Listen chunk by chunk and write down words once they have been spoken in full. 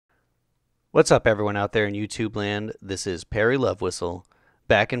What's up, everyone out there in YouTube land? This is Perry Lovewhistle,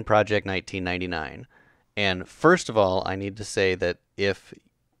 back in Project 1999. And first of all, I need to say that if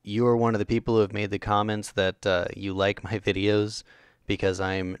you are one of the people who have made the comments that you like my videos because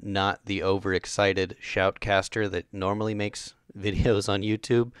I'm not the overexcited shoutcaster that normally makes videos on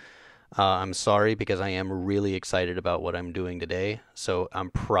YouTube, I'm sorry because I am really excited about what I'm doing today. So I'm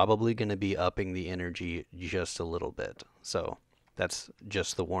probably going to be upping the energy just a little bit. So that's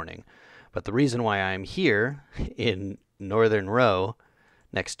just the warning. But the reason why I'm here in Northern Row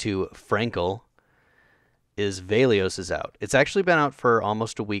next to Frankel is Velious is out. It's actually been out for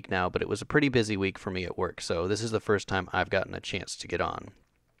almost a week now, but it was a pretty busy week for me at work, so this is the first time I've gotten a chance to get on.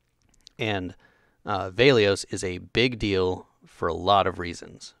 And Velious is a big deal for a lot of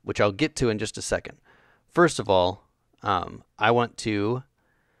reasons, which I'll get to in just a second. First of all, I want to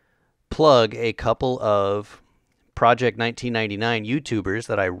plug a couple of Project 1999 YouTubers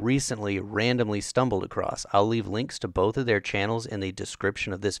that I recently randomly stumbled across. I'll leave links to both of their channels in the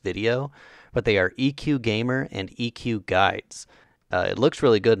description of this video, but they are EQGamer and EQGuides. It looks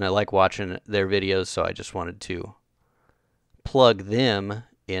really good and I like watching their videos, so I just wanted to plug them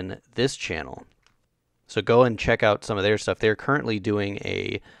in this channel. So go and check out some of their stuff. They're currently doing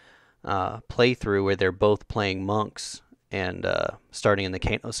a playthrough where they're both playing monks and starting in the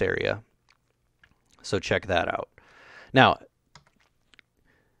Kanos area. So check that out. Now,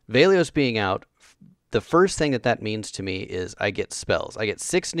 Velious being out, the first thing that means to me is I get spells. I get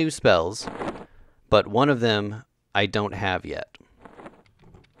 6 new spells, but one of them I don't have yet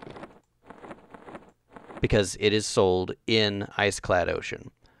because it is sold in Iceclad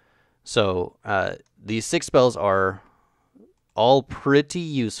Ocean. So these 6 spells are all pretty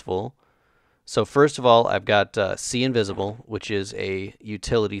useful. So first of all, I've got See Invisible, which is a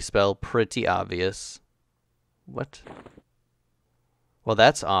utility spell, pretty obvious. What? Well,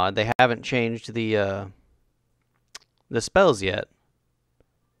 that's odd. They haven't changed the spells yet.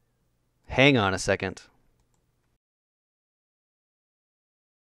 Hang on a second.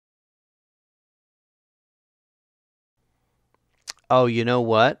 Oh, you know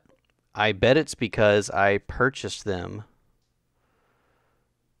what? I bet it's because I purchased them.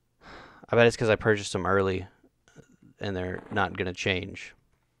 I bet it's because I purchased them early and they're not going to change.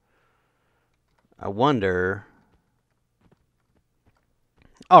 I wonder.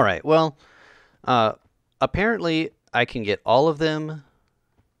 All right, well, apparently I can get all of them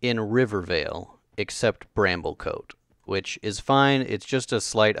in Rivervale except Bramblecoat, which is fine. It's just a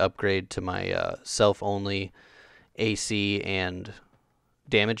slight upgrade to my self-only AC and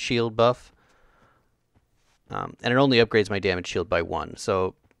damage shield buff. And it only upgrades my damage shield by 1,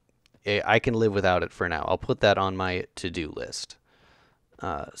 so I can live without it for now. I'll put that on my to-do list.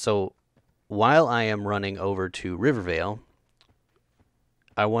 So while I am running over to Rivervale,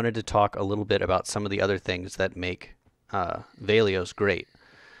 I wanted to talk a little bit about some of the other things that make Velious great,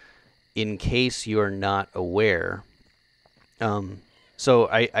 in case you're not aware. So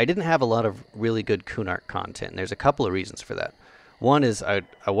I didn't have a lot of really good Kunark content, and there's a couple of reasons for that. One is I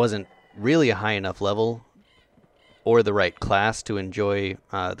wasn't really a high enough level or the right class to enjoy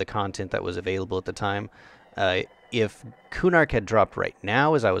the content that was available at the time. If Kunark had dropped right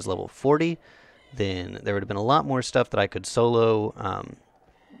now as I was level 40, then there would have been a lot more stuff that I could solo.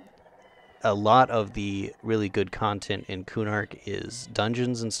 A lot of the really good content in Kunark is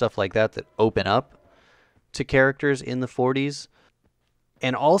dungeons and stuff like that that open up to characters in the 40s.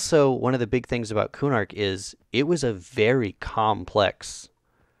 And also, one of the big things about Kunark is it was a very complex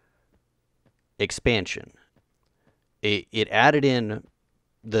expansion. It added in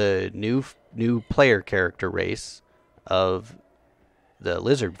the new player character race of the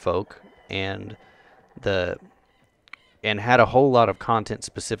lizard folk and had a whole lot of content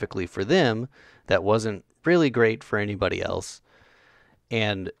specifically for them that wasn't really great for anybody else.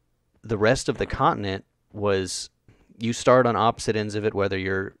 And the rest of the continent was, you start on opposite ends of it, whether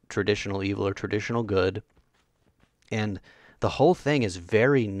you're traditional evil or traditional good. And the whole thing is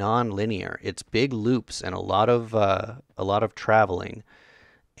very non-linear. It's big loops and a lot of traveling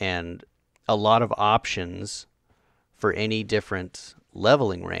and a lot of options for any different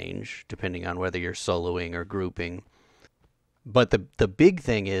leveling range, depending on whether you're soloing or grouping. But the big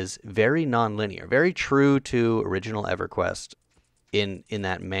thing is very non-linear, very true to original Everquest in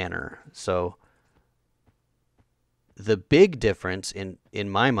that manner. So the big difference in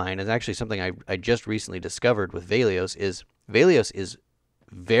my mind is actually something I just recently discovered with Velious is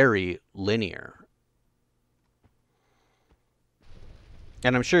very linear.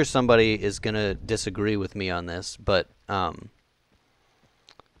 And I'm sure somebody is going to disagree with me on this, but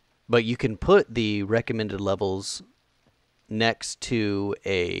you can put the recommended levels next to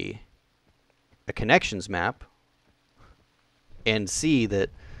a a connections map and see that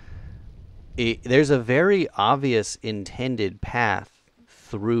there's a very obvious intended path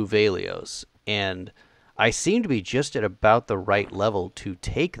through Velious, and I seem to be just at about the right level to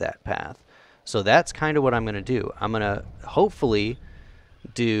take that path. So that's kind of what I'm going to do. I'm going to hopefully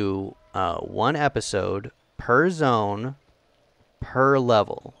do one episode per zone per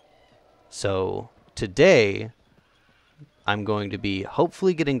level. So today I'm going to be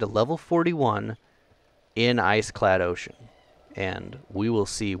hopefully getting to level 41 in Iceclad Ocean, and we will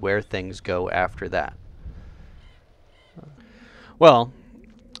see where things go after that. Well,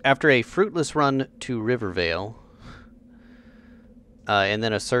 after a fruitless run to Rivervale, and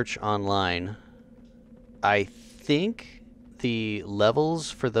then a search online, I think the levels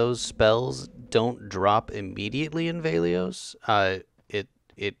for those spells don't drop immediately in Velious.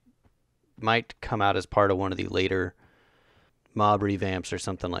 It might come out as part of one of the later mob revamps or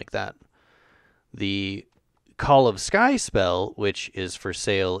something like that. The Call of Sky spell, which is for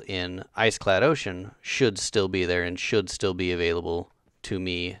sale in Iceclad Ocean, should still be there and should still be available to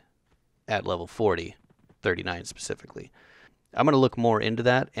me at level 40, 39 specifically. I'm going to look more into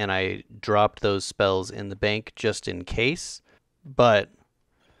that, and I dropped those spells in the bank just in case. But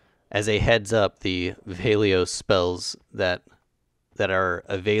as a heads up, the Velious spells that are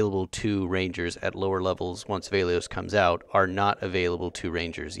available to Rangers at lower levels once Velious comes out are not available to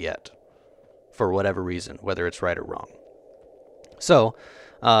Rangers yet, for whatever reason, whether it's right or wrong. So,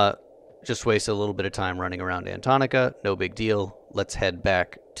 just wasted a little bit of time running around Antonica. No big deal. Let's head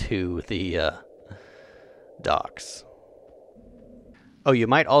back to the docks. Oh, you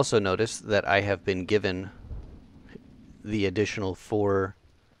might also notice that I have been given the additional 4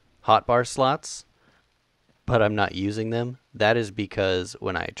 hotbar slots, but I'm not using them. That is because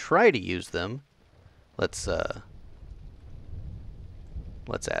when I try to use them, let's add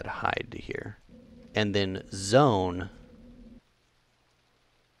hide to here, and then zone,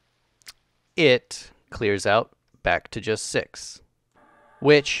 it clears out back to just 6,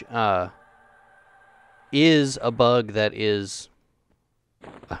 which is a bug that is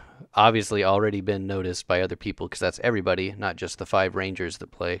obviously already been noticed by other people, because that's everybody, not just the 5 Rangers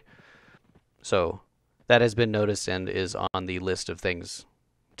that play. So that has been noticed and is on the list of things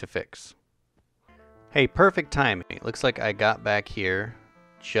to fix. Hey, perfect timing. It looks like I got back here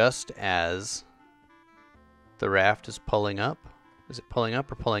just as the raft is pulling up. Is it pulling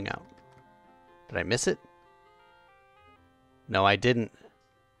up or pulling out? Did I miss it? No, I didn't.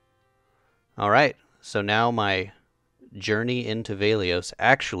 All right, so now my journey into Velious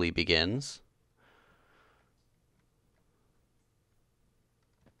actually begins.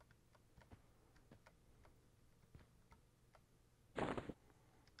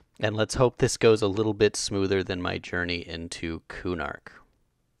 And let's hope this goes a little bit smoother than my journey into Kunark.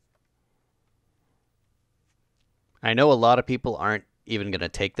 I know a lot of people aren't even going to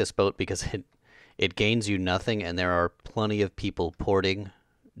take this boat because it gains you nothing, and there are plenty of people porting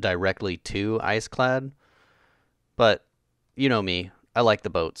directly to Iceclad. But you know me, I like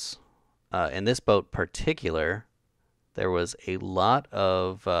the boats. In this boat particular, there was a lot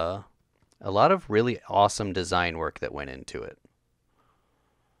of really awesome design work that went into it.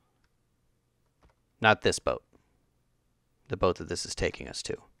 Not this boat. The boat that this is taking us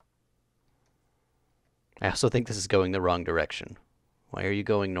to. I also think this is going the wrong direction. Why are you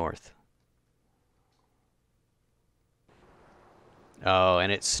going north? Oh,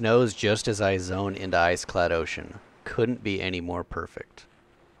 and it snows just as I zone into Iceclad Ocean. Couldn't be any more perfect.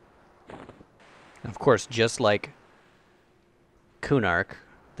 Of course, just like Kunark,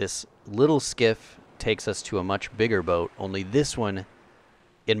 this little skiff takes us to a much bigger boat, only this one,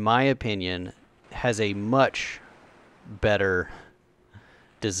 in my opinion, has a much better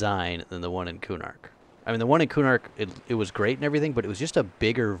design than the one in Kunark. I mean, the one in Kunark, it was great and everything, but it was just a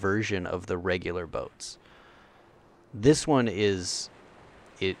bigger version of the regular boats. This one is,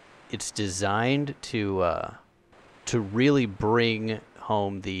 it's designed to really bring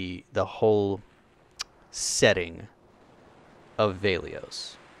home the whole setting of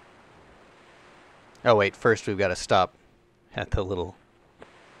Velious. Oh wait, first we've got to stop at the little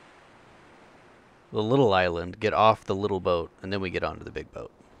island, get off the little boat, and then we get onto the big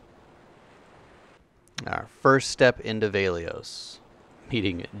boat. Our first step into Velious,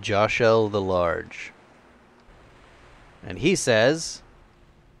 meeting Joshel the Large. And he says,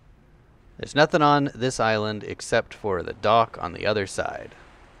 there's nothing on this island except for the dock on the other side.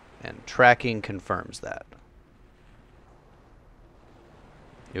 And tracking confirms that.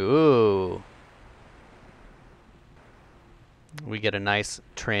 Ooh. We get a nice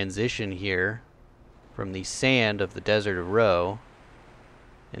transition here from the sand of the Desert of Roe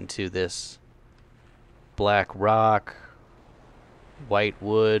into this black rock, white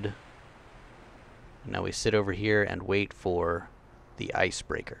wood. Now we sit over here and wait for the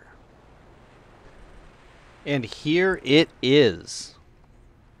icebreaker. And here it is.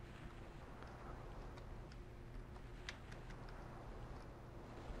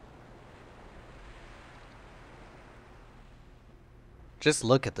 Just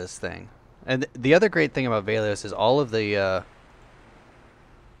look at this thing. And the other great thing about Velious is all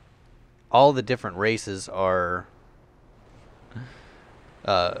the different races are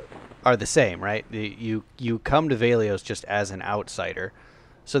the same, right? You come to Velious just as an outsider,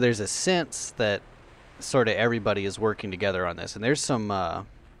 so there's a sense that sort of everybody is working together on this, and there's some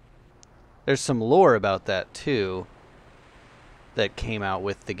lore about that too that came out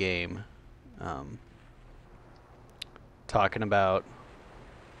with the game, talking about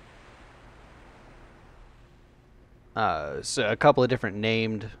so a couple of different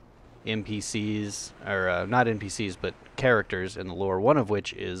named NPCs, or not NPCs, but characters in the lore, one of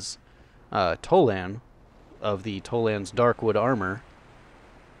which is Tolan of the Tolan's Darkwood armor.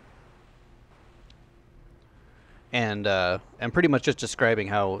 And pretty much just describing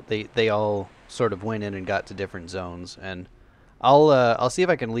how they all sort of went in and got to different zones. And I'll see if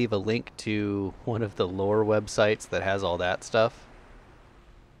I can leave a link to one of the lore websites that has all that stuff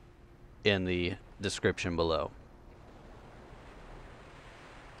in the description below.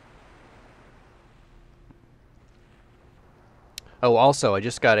 Oh, also, I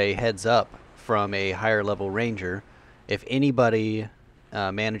just got a heads up from a higher level ranger. If anybody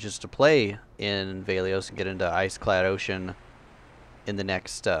manages to play in Velious and get into Iceclad Ocean in the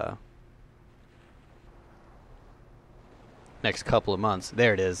next couple of months,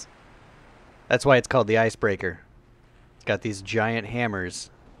 there it is. That's why it's called the Icebreaker. It's got these giant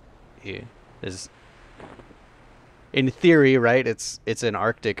hammers. In theory, right? It's an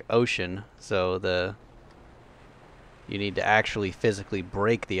Arctic Ocean, so you need to actually physically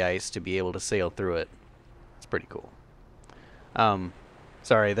break the ice to be able to sail through it. It's pretty cool.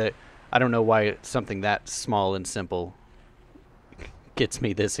 Sorry that I don't know why something that small and simple gets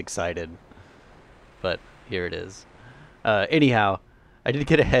me this excited, but here it is. Anyhow, I did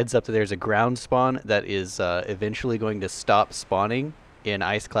get a heads up that there's a ground spawn that is eventually going to stop spawning in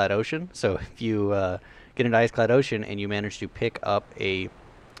Iceclad Ocean. So if you get into Iceclad Ocean and you manage to pick up a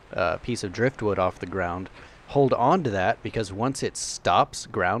piece of driftwood off the ground, hold on to that, because once it stops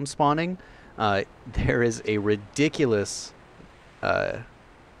ground spawning, there is a ridiculous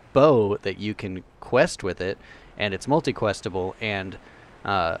bow that you can quest with it, and it's multi-questable, and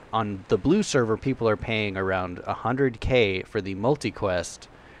on the blue server people are paying around 100k for the multi-quest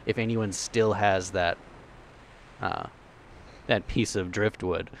if anyone still has that that piece of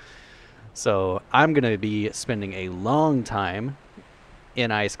driftwood. So I'm gonna be spending a long time in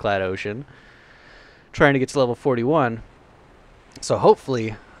Iceclad Ocean trying to get to level 41, so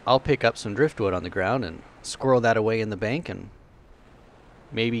hopefully I'll pick up some driftwood on the ground and squirrel that away in the bank and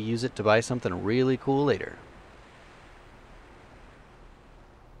maybe use it to buy something really cool later.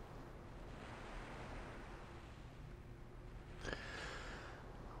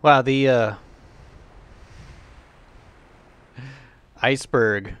 Wow, the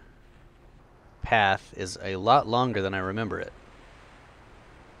iceberg path is a lot longer than I remember it.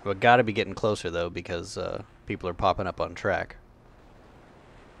 We've got to be getting closer, though, because people are popping up on track.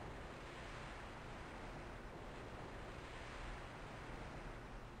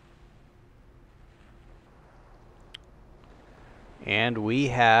 And we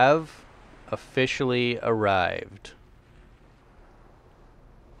have officially arrived.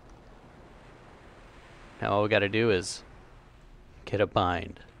 Now all we got to do is get a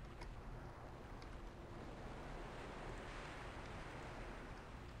bind.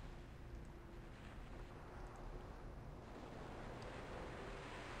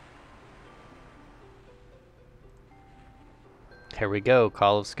 Here we go,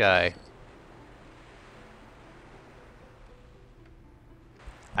 Call of Sky.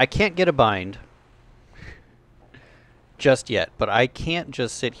 I can't get a bind just yet, but I can't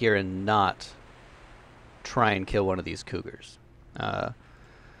just sit here and not try and kill one of these cougars.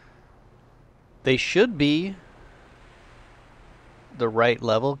 They should be the right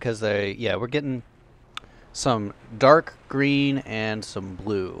level, because we're getting some dark green and some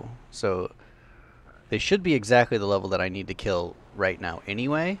blue, so they should be exactly the level that I need to kill right now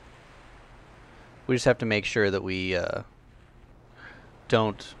anyway. We just have to make sure that we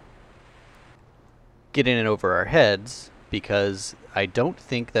don't get in and over our heads, because I don't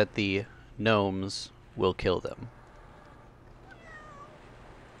think that the gnomes will kill them.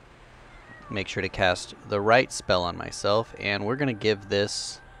 Make sure to cast the right spell on myself, and we're going to give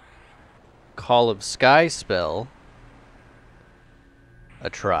this Call of Sky spell a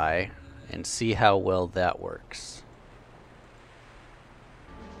try and see how well that works.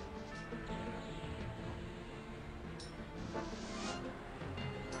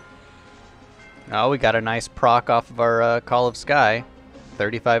 Oh, we got a nice proc off of our Call of Sky.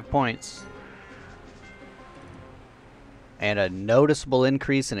 35 points. And a noticeable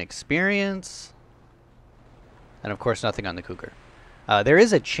increase in experience. And of course, nothing on the Cougar. There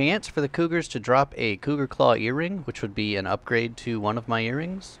is a chance for the Cougars to drop a Cougar Claw earring, which would be an upgrade to one of my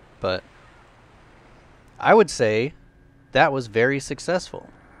earrings. But I would say that was very successful.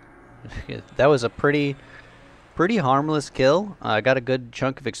 That was a pretty harmless kill. I got a good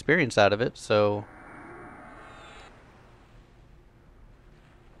chunk of experience out of it, so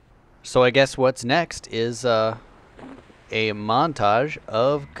I guess what's next is a montage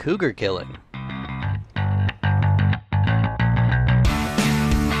of cougar killing.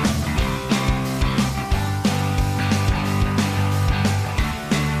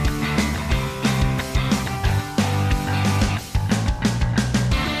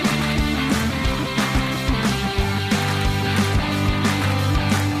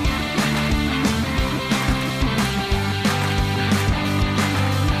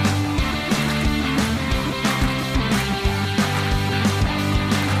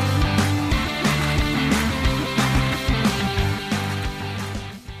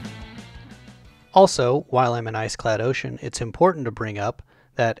 Also, while I'm in Iceclad Ocean, it's important to bring up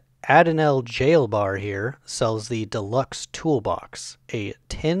that Adenel Jail Bar here sells the Deluxe Toolbox, a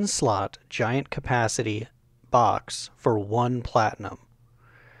 10-slot giant capacity box for 1 platinum.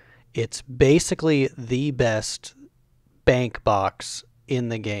 It's basically the best bank box in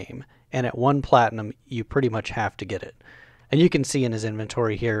the game, and at 1 platinum, you pretty much have to get it. And you can see in his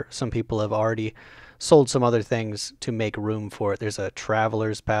inventory here, some people have already sold some other things to make room for it. There's a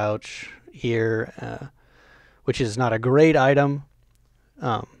traveler's pouch here, which is not a great item.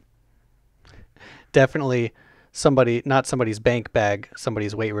 Definitely not somebody's bank bag,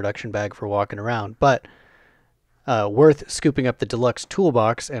 somebody's weight reduction bag for walking around, but worth scooping up the deluxe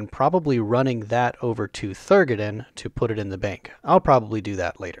toolbox and probably running that over to Thurgoden to put it in the bank. I'll probably do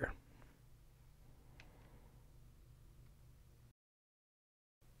that later.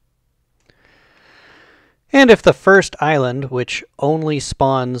 And if the first island, which only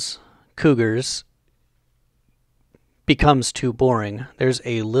spawns cougars, becomes too boring, there's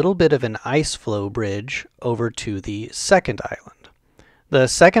a little bit of an ice flow bridge over to the second island. The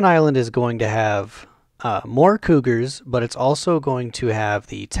second island is going to have more cougars, but it's also going to have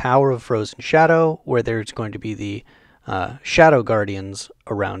the Tower of Frozen Shadow, where there's going to be the Shadow Guardians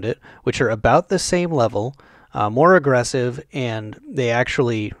around it, which are about the same level, more aggressive, and they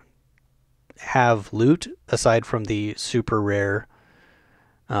actually have loot aside from the super rare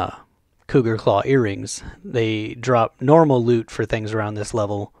Cougar Claw earrings. They drop normal loot for things around this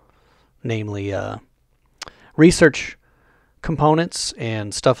level, namely research components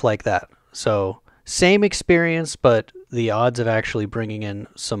and stuff like that. So same experience, but the odds of actually bringing in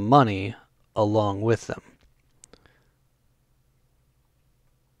some money along with them.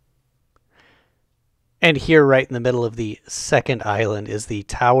 And here, right in the middle of the second island, is the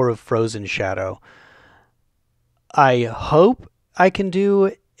Tower of Frozen Shadow. I hope I can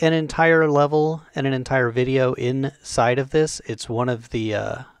do an entire level and an entire video inside of this. It's one of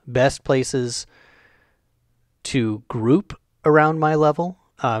the best places to group around my level,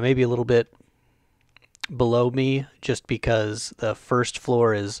 maybe a little bit below me, just because the first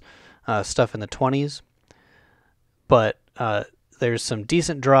floor is stuff in the 20s. But there's some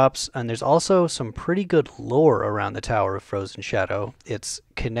decent drops, and there's also some pretty good lore around the Tower of Frozen Shadow. It's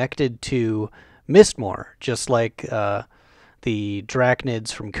connected to Mistmoor, just like the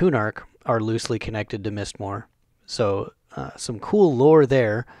Drachnids from Kunark are loosely connected to Mistmoor. So some cool lore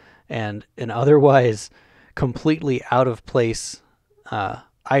there, and an otherwise completely out of place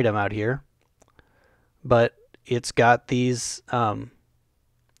item out here. But it's got these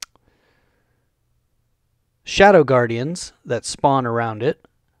Shadow Guardians that spawn around it,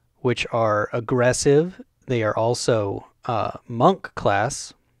 which are aggressive. They are also monk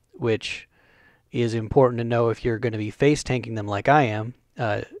class, which is important to know if you're going to be face tanking them like I am.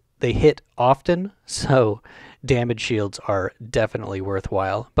 They hit often, so damage shields are definitely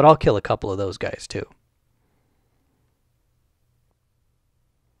worthwhile, but I'll kill a couple of those guys too.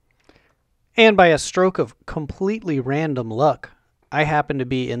 And by a stroke of completely random luck, I happen to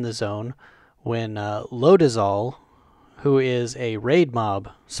be in the zone when Lodazal, who is a raid mob,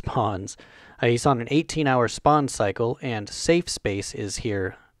 spawns. He's on an 18-hour spawn cycle, and Safe Space is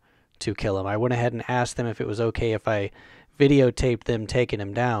here to kill him. I went ahead and asked them if it was okay if I videotaped them taking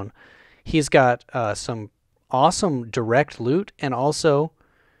him down. He's got some awesome direct loot, and also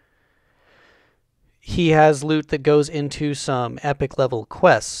he has loot that goes into some epic level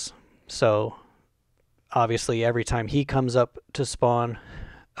quests. So obviously every time he comes up to spawn,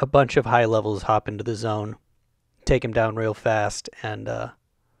 a bunch of high levels hop into the zone, take him down real fast, and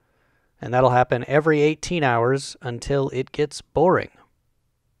that'll happen every 18 hours until it gets boring.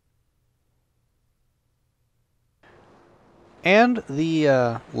 And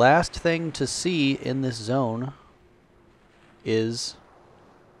the last thing to see in this zone is,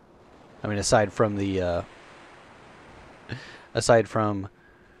 I mean, aside from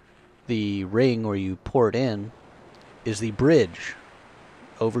the ring where you port in, is the bridge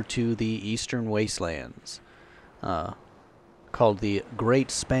over to the eastern wastelands, called the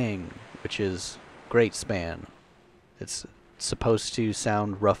Great Spang, which is Great Span. It's supposed to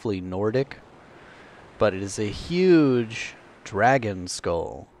sound roughly Nordic, but it is a huge dragon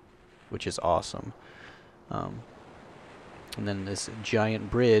skull, which is awesome. And then this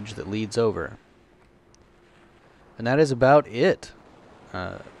giant bridge that leads over. And that is about it.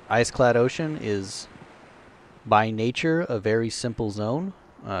 Iceclad Ocean is by nature a very simple zone.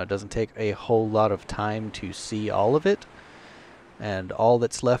 It doesn't take a whole lot of time to see all of it. And all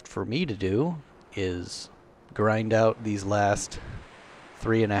that's left for me to do is grind out these last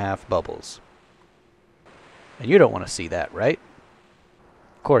 3.5 bubbles. And you don't want to see that, right?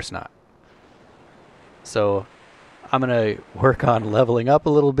 Of course not. So I'm going to work on leveling up a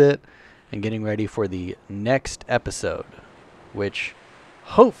little bit and getting ready for the next episode, which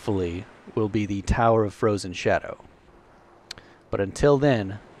hopefully will be the Tower of Frozen Shadow. But until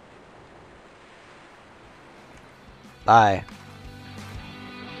then, bye.